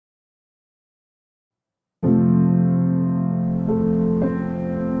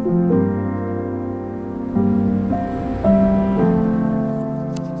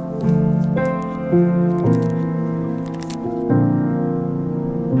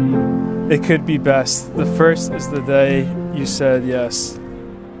It could be best. The first is the day you said yes.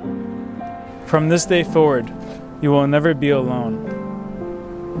 From this day forward, you will never be alone.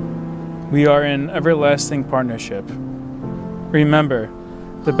 We are in everlasting partnership. Remember,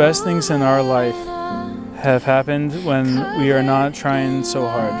 the best things in our life have happened when we are not trying so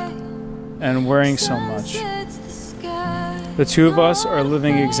hard and worrying so much. The two of us are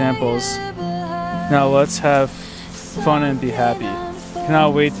living examples. Now let's have fun and be happy.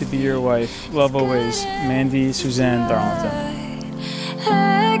 Cannot wait to be your wife. Love always, Mandy Suzanne Darlington.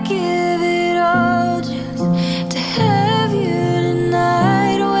 I give it all just to have you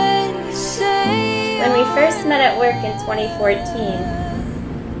tonight when you say. When we first met at work in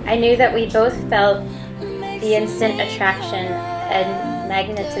 2014, I knew that we both felt the instant attraction and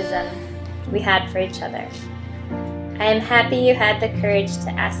magnetism we had for each other. I am happy you had the courage to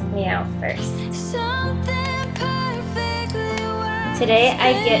ask me out first. Today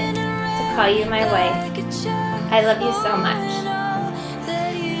I get to call you my wife. I love you so much.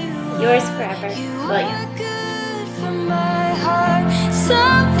 Yours forever, William.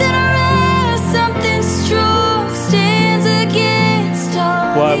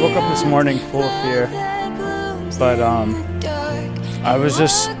 Well, I woke up this morning full of fear, but I was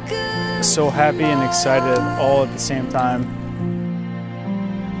just so happy and excited all at the same time.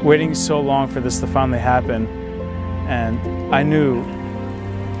 Waiting so long for this to finally happen, and I knew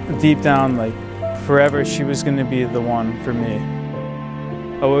deep down, like, forever she was going to be the one for me.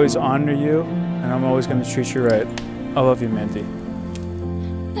 I'll always honor you, and I'm always going to treat you right. I love you, Mandy.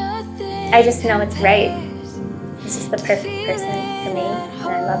 I just know it's right. He's just the perfect person for me, and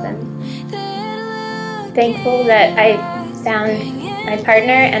I love him. Thankful that I found my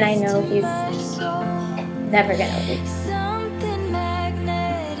partner, and I know he's never gonna leave.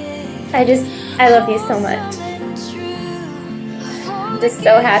 I love you so much. I'm just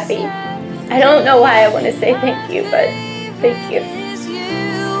so happy. I don't know why I want to say thank you, but thank you.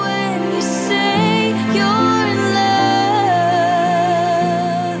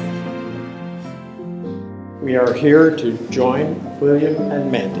 We are here to join William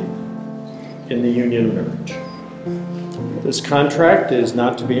and Mandy in the union of marriage. This contract is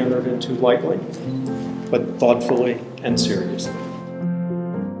not to be entered into lightly, but thoughtfully and seriously.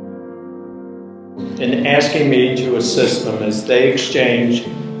 In asking me to assist them as they exchange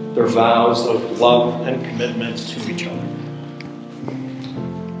their vows of love and commitment to each other.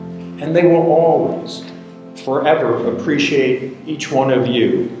 And they will always, forever appreciate each one of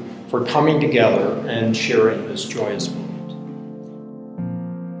you for coming together and sharing this joyous moment.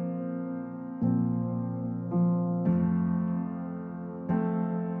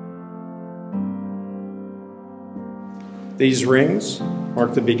 These rings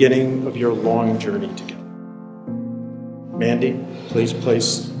mark the beginning of your long journey together. Mandy, please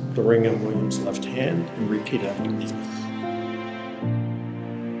place the ring on William's left hand and repeat after me.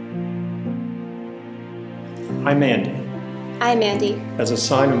 I, Mandy. I, Mandy. As a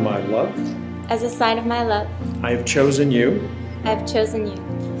sign of my love. As a sign of my love. I have chosen you. I have chosen you.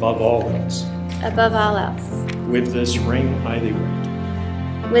 Above all else. Above all else. With this ring I thee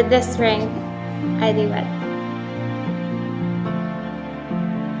wed. With this ring I thee wed.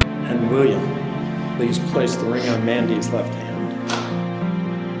 And William, please place the ring on Mandy's left hand.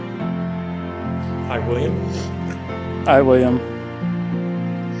 I, William. I, William.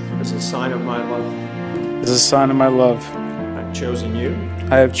 As a sign of my love. As a sign of my love. I have chosen you.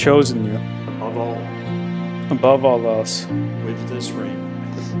 I have chosen you. Above all. Above all else. With this ring.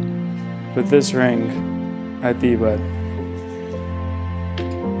 With this ring I thee wed.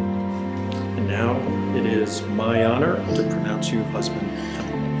 And now it is my honor to pronounce you husband and wife.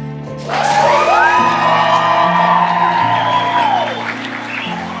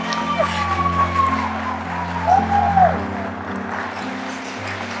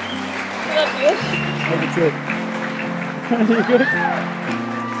 That's it. Are you good?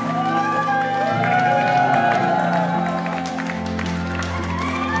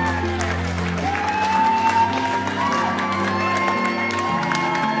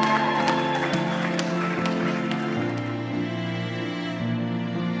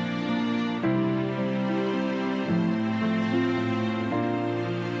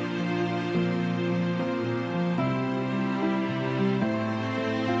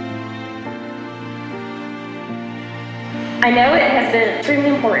 I know it has been extremely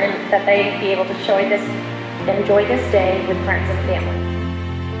important that they be able to enjoy this day with friends and family.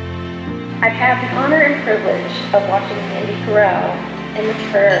 I've had the honor and privilege of watching Mandy grow and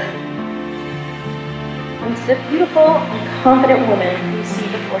mature into the beautiful and confident woman you see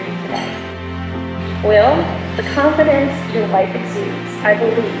before you today. Will, the confidence your wife exudes, I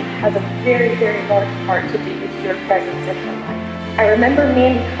believe, has a very, very large part to do with your presence in her life. I remember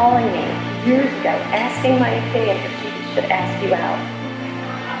Mandy calling me years ago, asking my opinion if she should ask you out.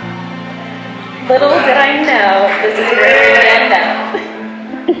 Little did I know, this is where we would end up.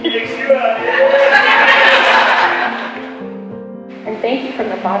 And thank you from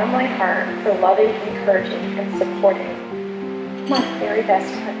the bottom of my heart for loving, encouraging, and supporting my very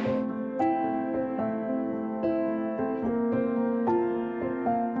best friend.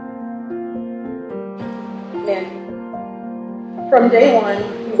 Mandy, from day one,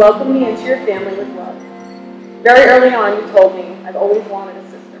 you welcomed me into your family with love. Very early on, you told me I've always wanted a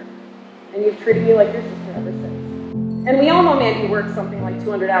sister, and you've treated me like your sister ever since. And we all know Mandy works something like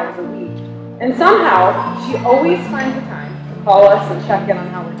 200 hours a week, and somehow she always finds the time to call us and check in on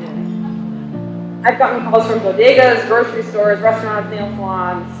how we're doing. I've gotten calls from bodegas, grocery stores, restaurants, nail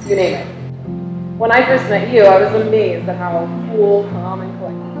salons, you name it. When I first met you, I was amazed at how cool, calm, and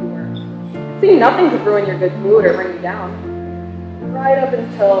collected you were. It seemed nothing could ruin your good mood or bring you down. Right up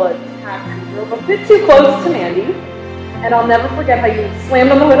until a taxi drove a bit too close to Mandy, and I'll never forget how you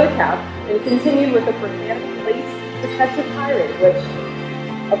slammed on the hood of the cab and continued with a dramatic lace protective tirade, which,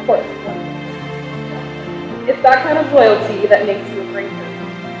 of course, it's that kind of loyalty that makes you a great person.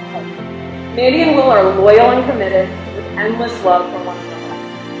 Mandy and Will are loyal and committed with endless love for one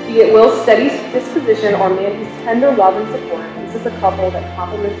another. Be it Will's steady disposition or Mandy's tender love and support, this is a couple that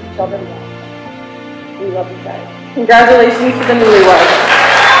complements each other well. We love you guys. Congratulations to the newlyweds.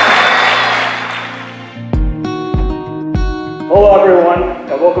 Hello everyone,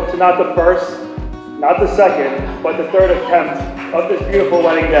 and welcome to not the first, not the second, but the third attempt of this beautiful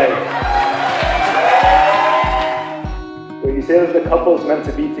wedding day. When you say that the couple is meant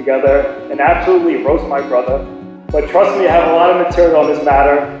to be together, and absolutely roast my brother, but trust me, I have a lot of material on this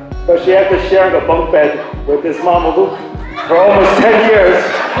matter, especially after sharing a bunk bed with this Mama Luke for almost 10 years.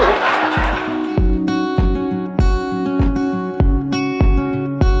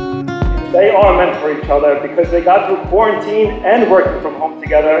 They are meant for each other because they got through quarantine and working from home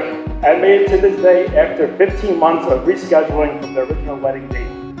together and made it to this day after 15 months of rescheduling from their original wedding date.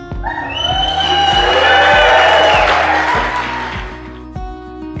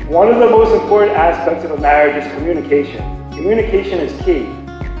 One of the most important aspects of a marriage is communication. Communication is key.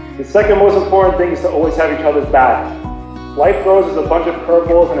 The second most important thing is to always have each other's back. Life throws us a bunch of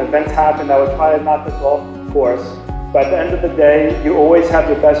curveballs and events happen that will try to knock us off course. But at the end of the day, you always have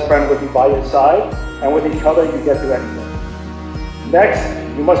your best friend with you by your side, and with each other, you get through anything. Next,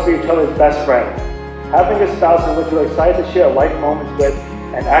 you must be each other's best friend. Having a spouse in which you're excited to share life moments with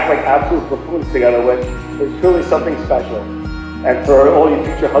and act like absolute buffoons together with is truly something special. And for all you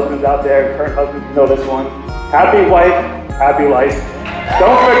future husbands out there, current husbands, you know this one. Happy wife, happy life.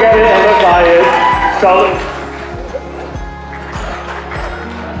 Don't forget it and live by it.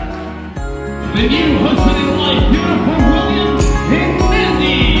 The new husband in life, beautiful William.